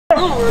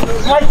You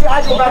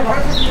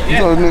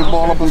saw the nigga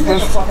ball up his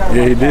fist?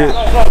 Yeah, he did.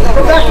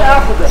 Go back to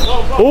Africa.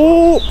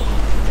 Ooh!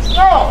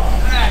 No!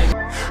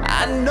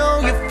 I know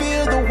you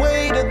feel the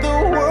weight of the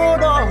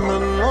world all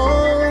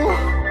alone,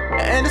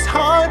 and it's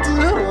hard to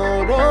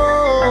hold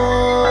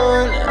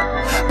on,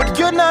 but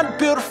you're not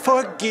built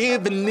for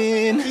giving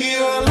in.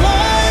 Your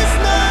life's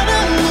not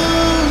a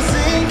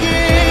losing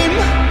game.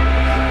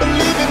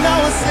 Believe it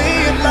now and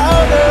say it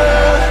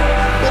louder.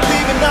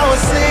 Believe it now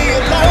and say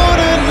it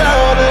louder,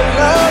 louder,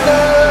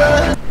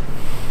 louder.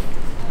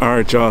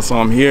 Alright y'all, so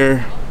I'm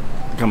here,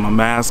 got my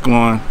mask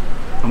on.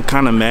 I'm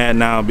kind of mad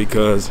now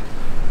because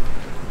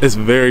it's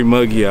very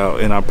muggy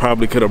out and I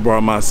probably could have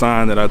brought my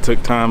sign that I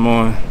took time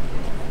on,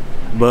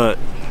 but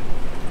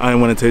I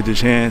didn't want to take the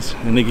chance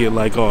and they get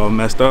like all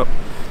messed up.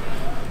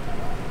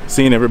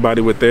 Seeing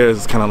everybody with theirs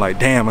is kind of like,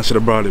 damn, I should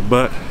have brought it,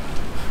 but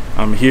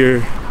I'm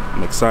here,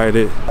 I'm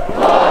excited.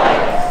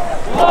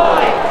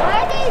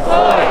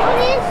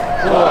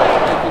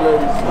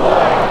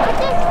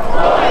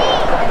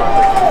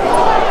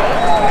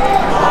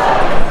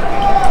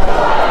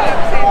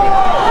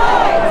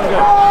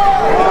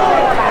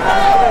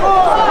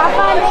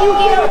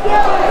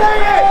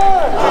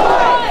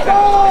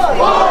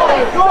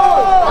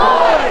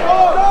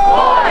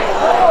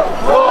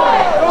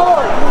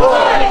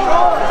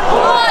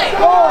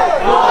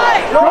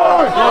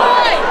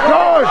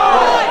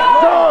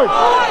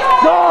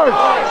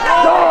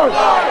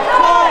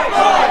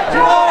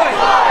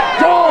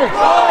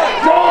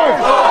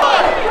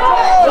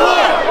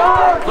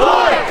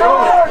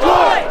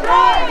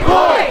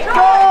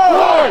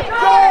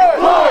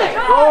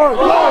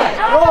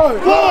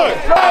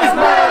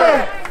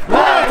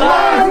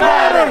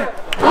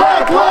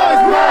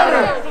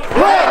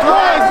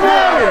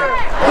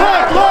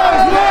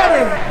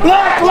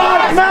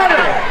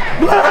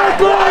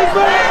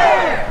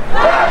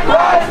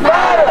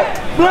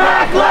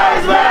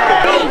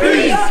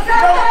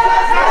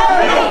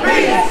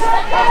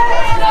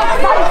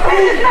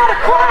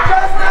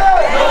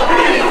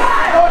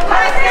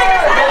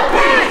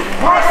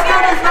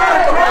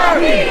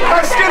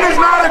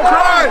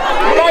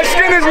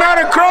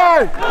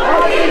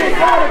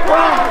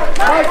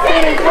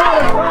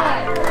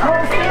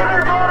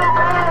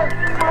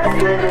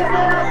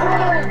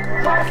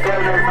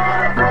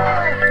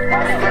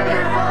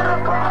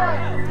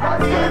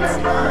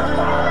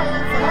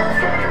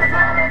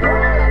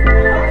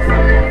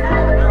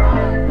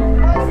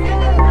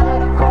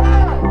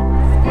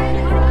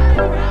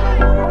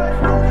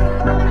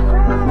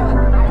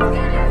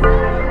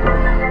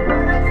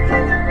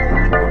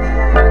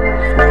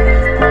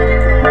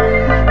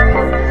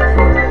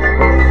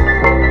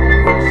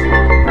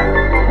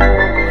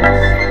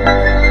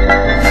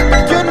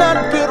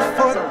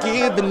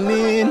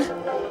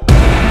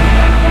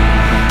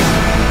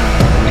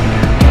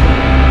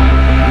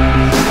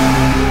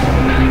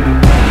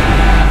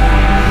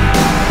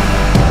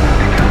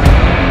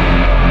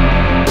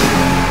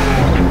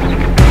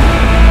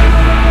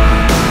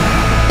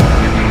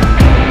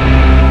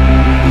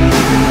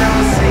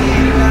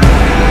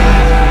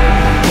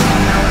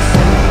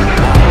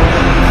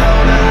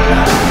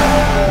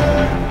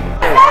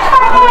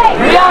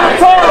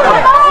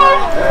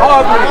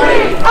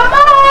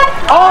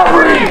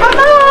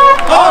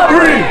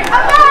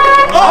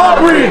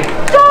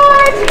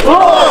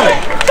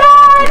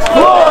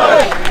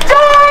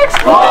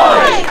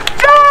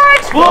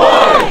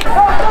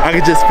 I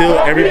can just feel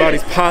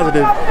everybody's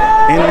positive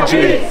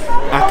energy.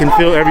 I can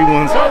feel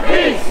everyone's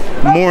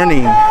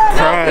mourning,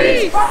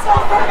 cries.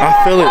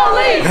 I feel it.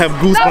 I have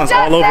goosebumps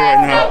all over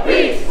right now.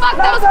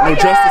 No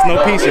justice,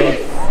 no peace, y'all.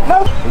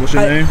 What's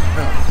your name?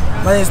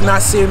 My name is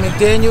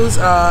NAACP.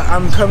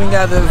 I'm coming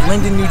out of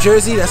Linden, New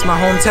Jersey. That's my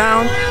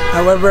hometown.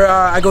 However,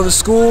 I go to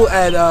school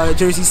at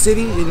Jersey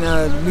City in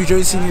New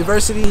Jersey City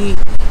University.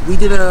 We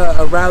did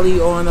a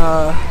rally on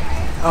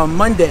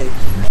Monday.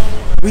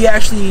 We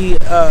actually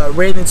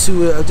ran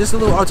into just a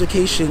little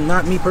altercation,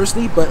 not me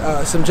personally,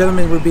 but some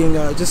gentlemen were being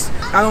I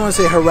don't want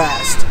to say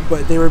harassed,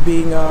 but they were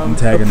being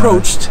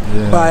approached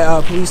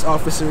by police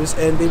officers,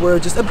 and they were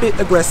just a bit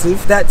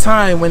aggressive. That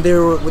time when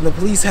the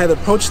police had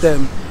approached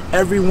them,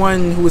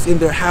 everyone who was in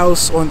their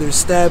house, on their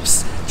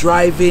steps,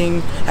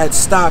 driving, had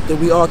stopped, and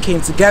we all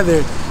came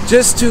together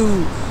just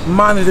to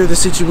monitor the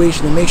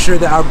situation and make sure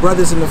that our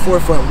brothers in the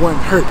forefront weren't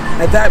hurt.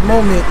 At that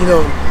moment, you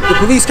know, the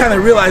police kind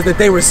of realized that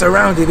they were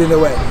surrounded in a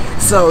way.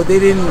 So they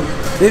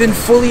didn't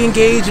fully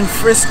engage and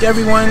frisk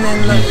everyone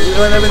and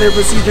whatever their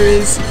procedure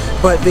is,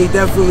 but they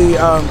definitely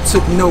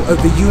took note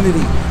of the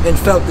unity and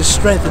felt the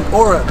strength and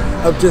aura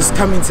of just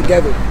coming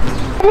together.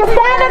 You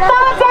stand in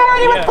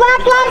solidarity with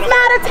Black Lives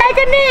Matter, take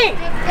a knee!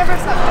 Give her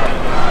something.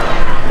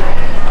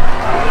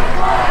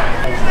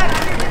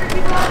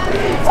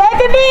 Take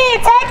a knee,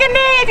 take a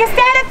knee! If you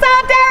stand in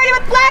solidarity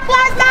with Black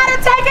Lives Matter,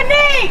 take a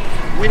knee!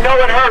 We know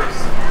it hurts.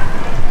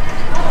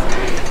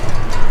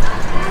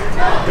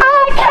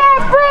 I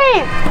can't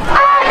breathe!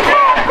 I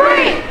can't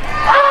breathe!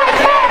 I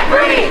can't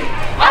breathe!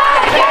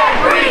 I can't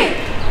breathe!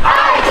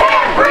 I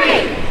can't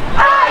breathe!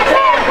 I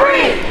can't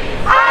breathe!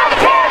 I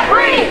can't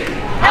breathe!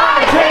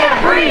 I can't breathe!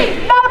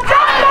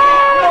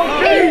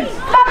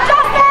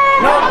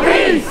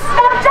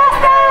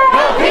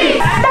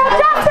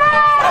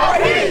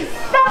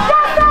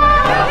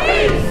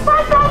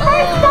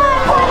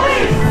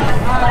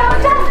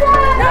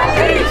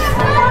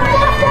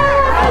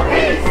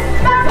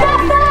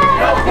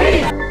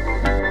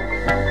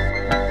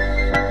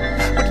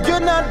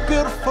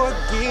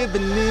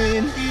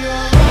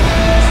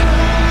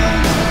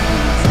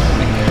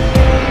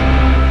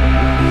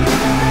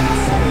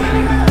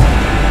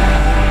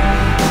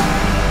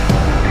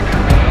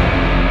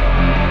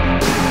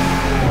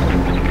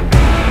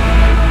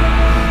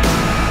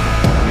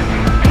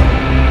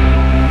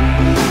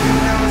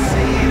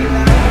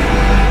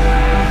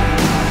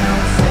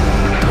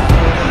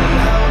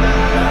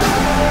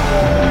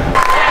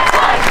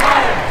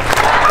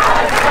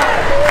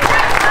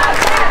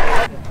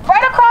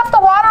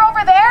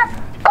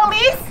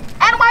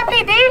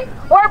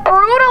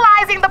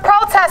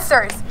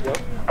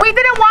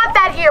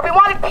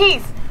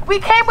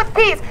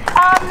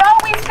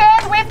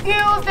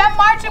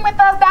 marching with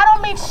us, that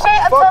don't mean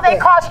shit until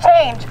they cause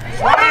change.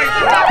 Please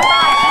keep that in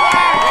mind.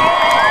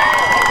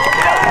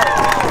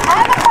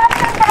 I have a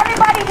question for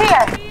everybody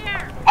here.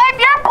 If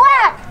you're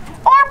black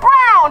or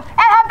brown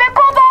and have been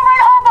pulled over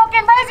in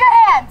Hoboken, raise your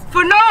hands.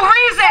 For no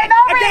reason. For no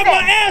I reason. got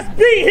my ass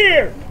beat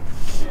here.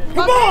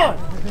 Come on.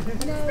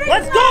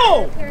 Let's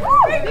go.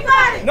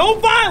 No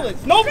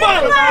violence. No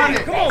violence.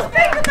 Come on.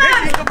 Think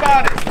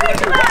about it.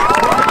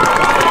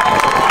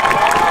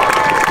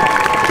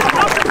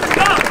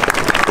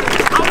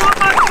 I want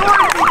my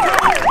story to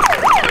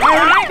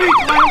be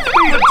told.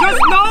 But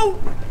just know,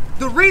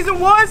 the reason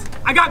was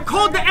I got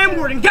called the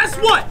N-word, and guess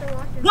what?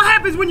 What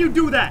happens when you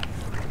do that?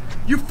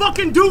 You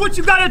fucking do what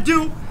you gotta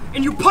do,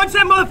 and you punch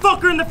that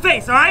motherfucker in the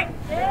face, all right?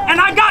 And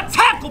I got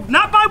tackled,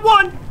 not by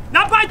one,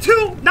 not by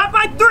two, not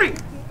by three,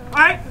 all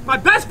right? My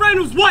best friend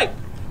was white.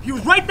 He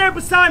was right there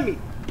beside me.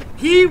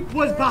 He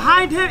was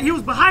behind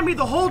me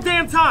the whole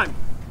damn time.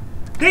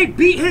 They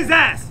beat his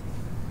ass.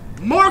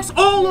 Marks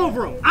all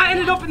over him. I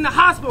ended up in the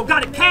hospital,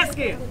 got a CAT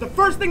scan. The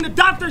first thing the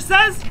doctor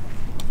says,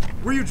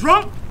 were you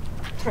drunk?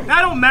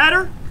 That don't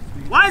matter.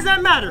 Why does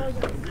that matter?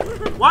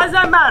 Why does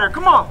that matter?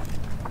 Come on.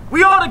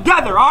 We all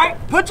together, all right?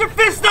 Put your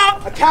fist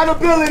up.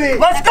 Accountability.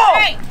 Let's go.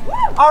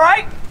 All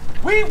right?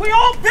 We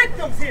all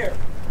victims here.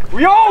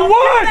 We all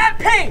won. That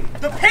pain.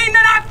 The pain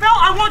that I felt,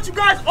 I want you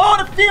guys all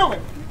to feel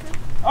it.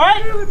 All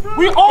right?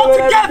 We all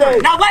together.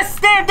 Now let's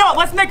stand up.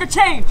 Let's make a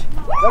change.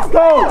 Let's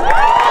go.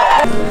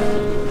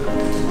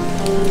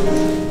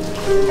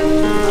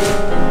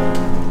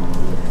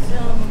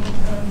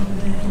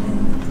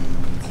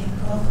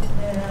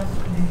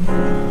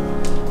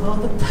 All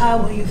the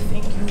power you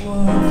think you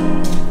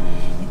want,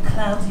 it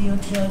clouds your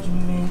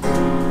judgment.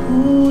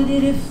 Ooh,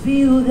 did it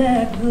feel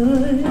that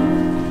good?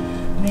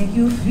 Make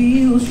you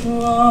feel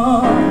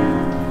strong?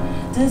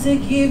 Does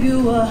it give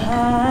you a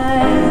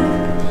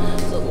high?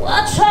 So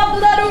watch your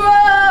blood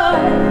run.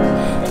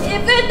 And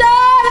if it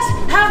does,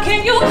 how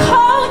can you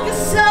call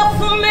yourself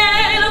a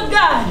man of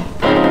God?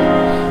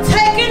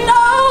 Taking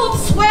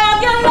oaths, swear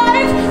on your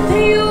life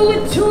that you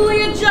would do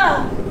your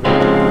job.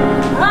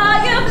 Are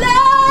you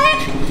blind?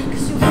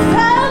 Cause you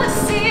fail to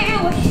see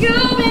what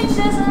humans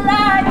just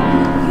like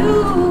you.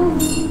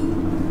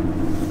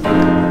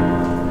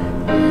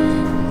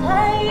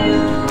 Like you.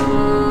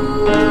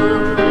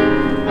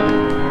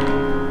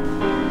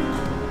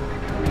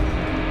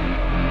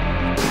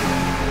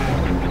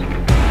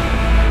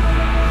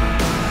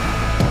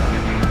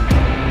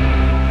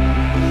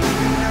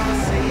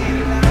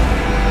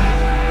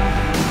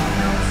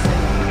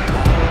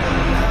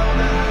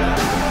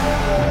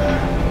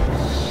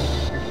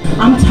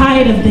 I'm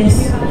tired of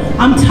this.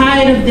 I'm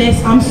tired of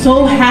this. I'm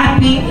so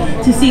happy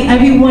to see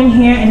everyone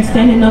here and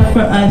standing up for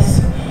us.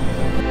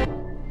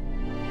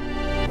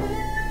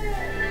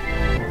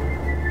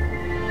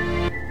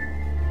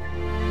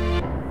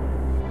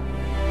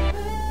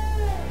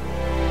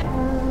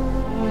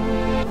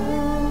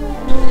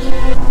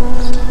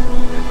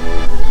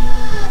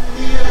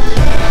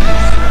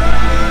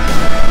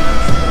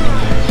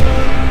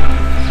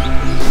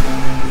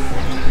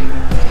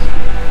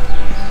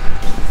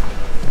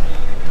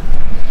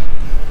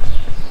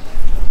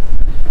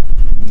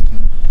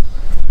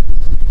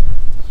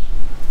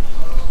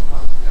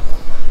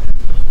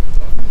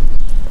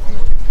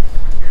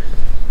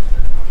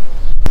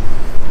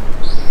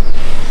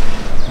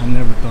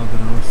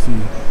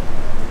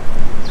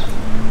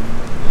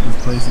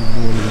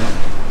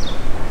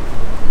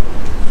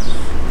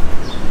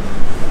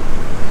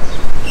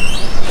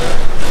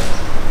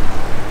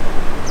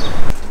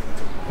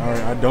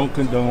 Don't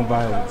condone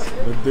violence,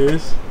 but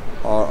this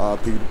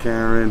R.I.P. to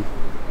Karen.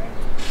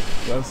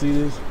 y'all see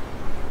this?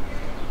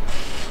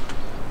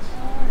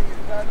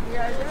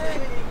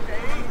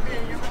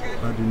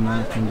 I do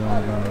not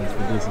condone violence,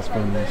 but this is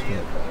funny as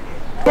fuck.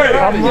 Get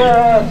out of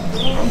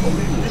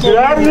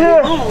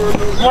here!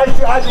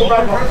 I go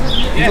back home.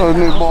 You saw the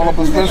nigga ball up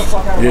his fist?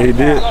 Yeah, he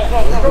did.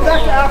 Go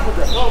back to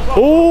Africa.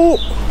 Ooh!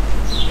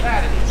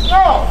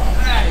 No!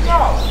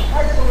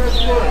 I get the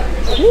rest of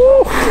it.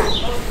 Woo!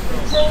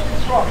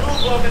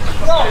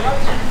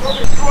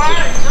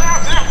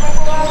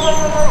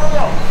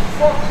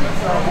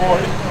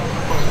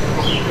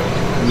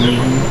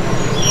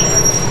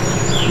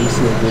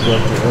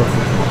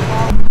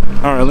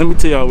 All right, let me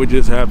tell y'all what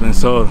just happened.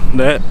 So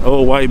that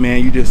old white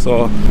man you just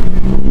saw,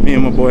 me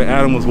and my boy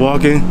Adam was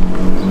walking,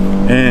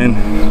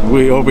 and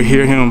we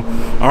overhear him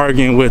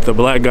arguing with a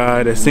black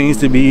guy that seems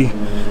to be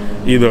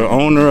either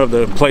owner of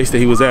the place that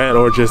he was at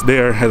or just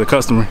there as a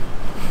customer.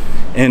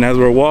 And as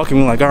we're walking,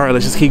 we're like, all right,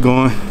 let's just keep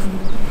going.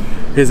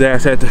 His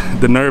ass had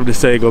the nerve to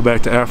say, go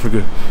back to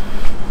Africa.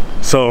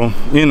 So,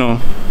 you know,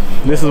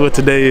 this is what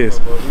today is.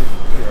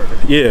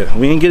 Yeah,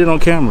 we didn't get it on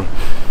camera.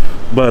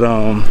 But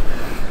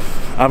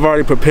I've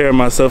already prepared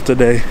myself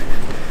today.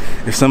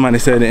 If somebody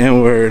said the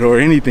N-word or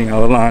anything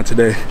out of line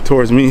today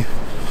towards me,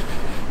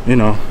 you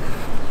know,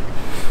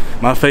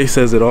 my face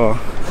says it all.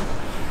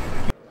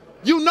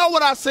 You know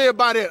what I say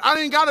about it. I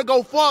ain't gotta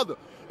go further.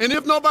 And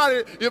if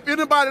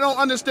anybody don't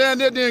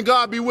understand that, then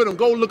God be with them.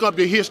 Go look up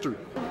their history.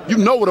 You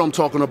know what I'm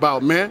talking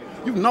about, man.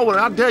 You know what,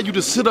 I dare you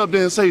to sit up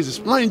there and say,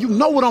 explain. You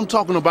know what I'm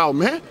talking about,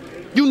 man.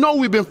 You know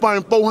we've been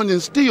fighting 400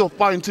 and still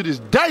fighting to this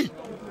day.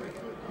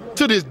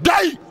 To this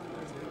day.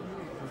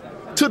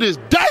 To this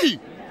day.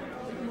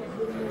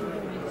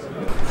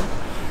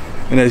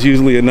 And that's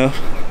usually enough.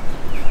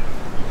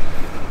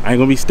 I ain't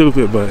gonna be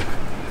stupid, but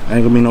I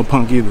ain't gonna be no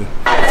punk either.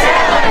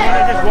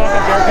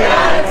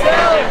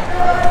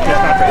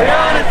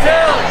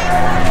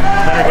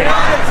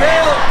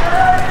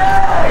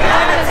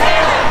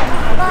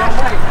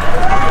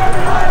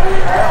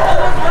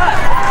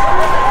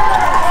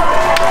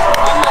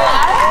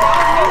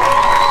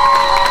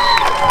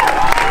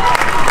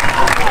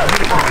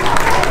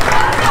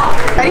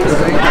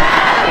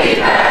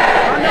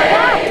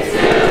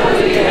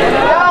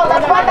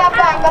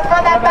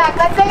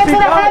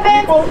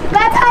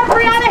 Let's have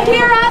Brianna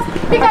hear us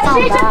because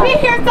she should be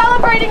here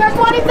celebrating her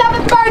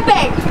 27th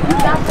birthday.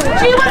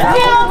 She was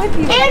killed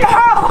in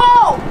her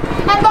home,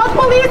 and those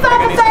police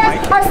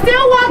officers are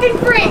still walking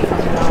free.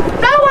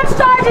 No one's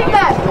charging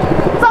them.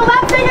 So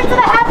let's sing it to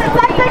the heavens.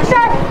 Let's make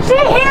sure she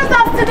hears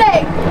us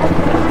today.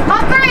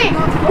 On 3,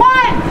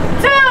 1,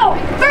 2,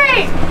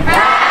 3.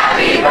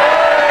 Happy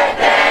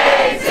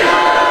birthday to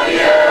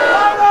you.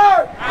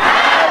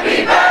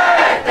 Happy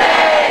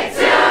birthday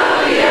to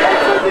you.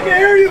 I can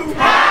hear you.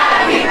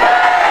 Happy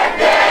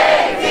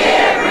birthday,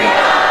 dear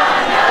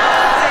Brianna.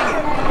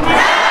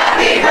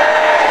 Happy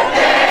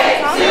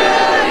birthday to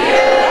you.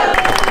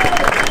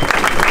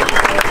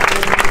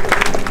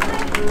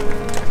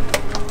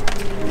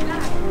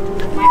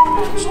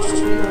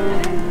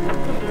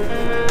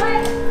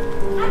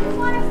 I just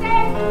want to say,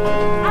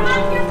 I'm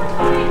not here for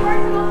something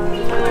personal to me,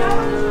 but I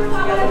want to show you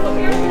what I'm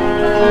here for.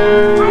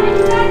 I think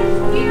that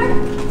here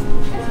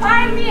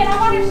inspired me, and I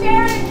want to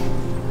share it.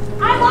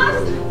 I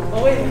lost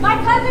my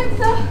cousin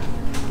to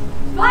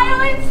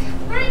violence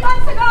 3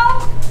 months ago.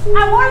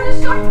 I wore the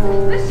shirt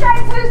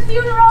to his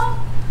funeral,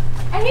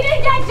 and he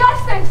didn't get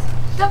justice.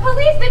 The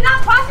police did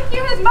not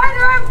prosecute his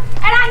murderer,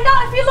 and I know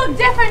if he looked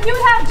different, he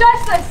would have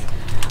justice.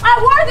 I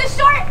wore the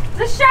shirt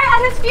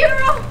at his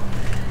funeral.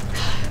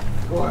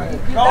 Go ahead.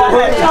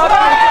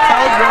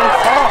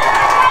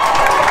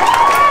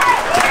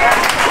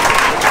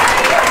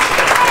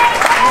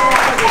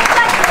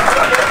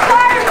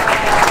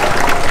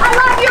 I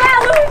love you,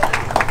 Ellen.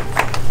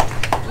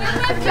 We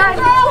live you,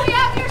 girl. We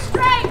have your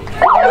strength.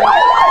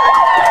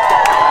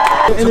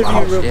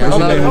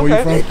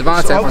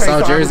 Devontae from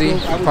South Jersey,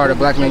 part of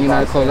Black Men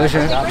United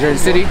Coalition, Jersey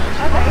City. You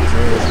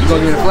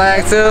gonna give me the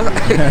flag too?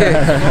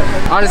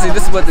 Honestly,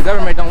 this is what the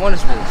government don't want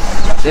us to do.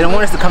 They don't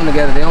want us to come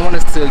together. They don't want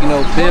us to,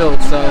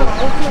 build. So,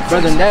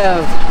 Brother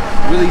Nev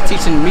really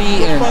teaching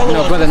me and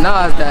Brother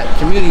Nas that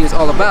community is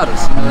all about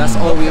us. That's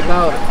all we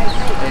about.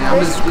 And I'm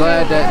just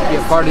glad that to be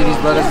a part of these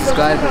brothers. Just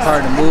glad to be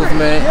part of the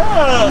movement.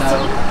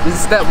 This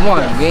is step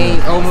one. We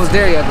ain't almost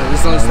there yet, but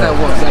this is only step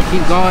one. We gotta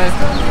keep going,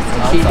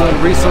 keep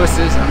doing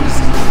resources. I'm just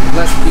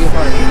blessed to be a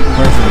part of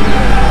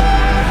it.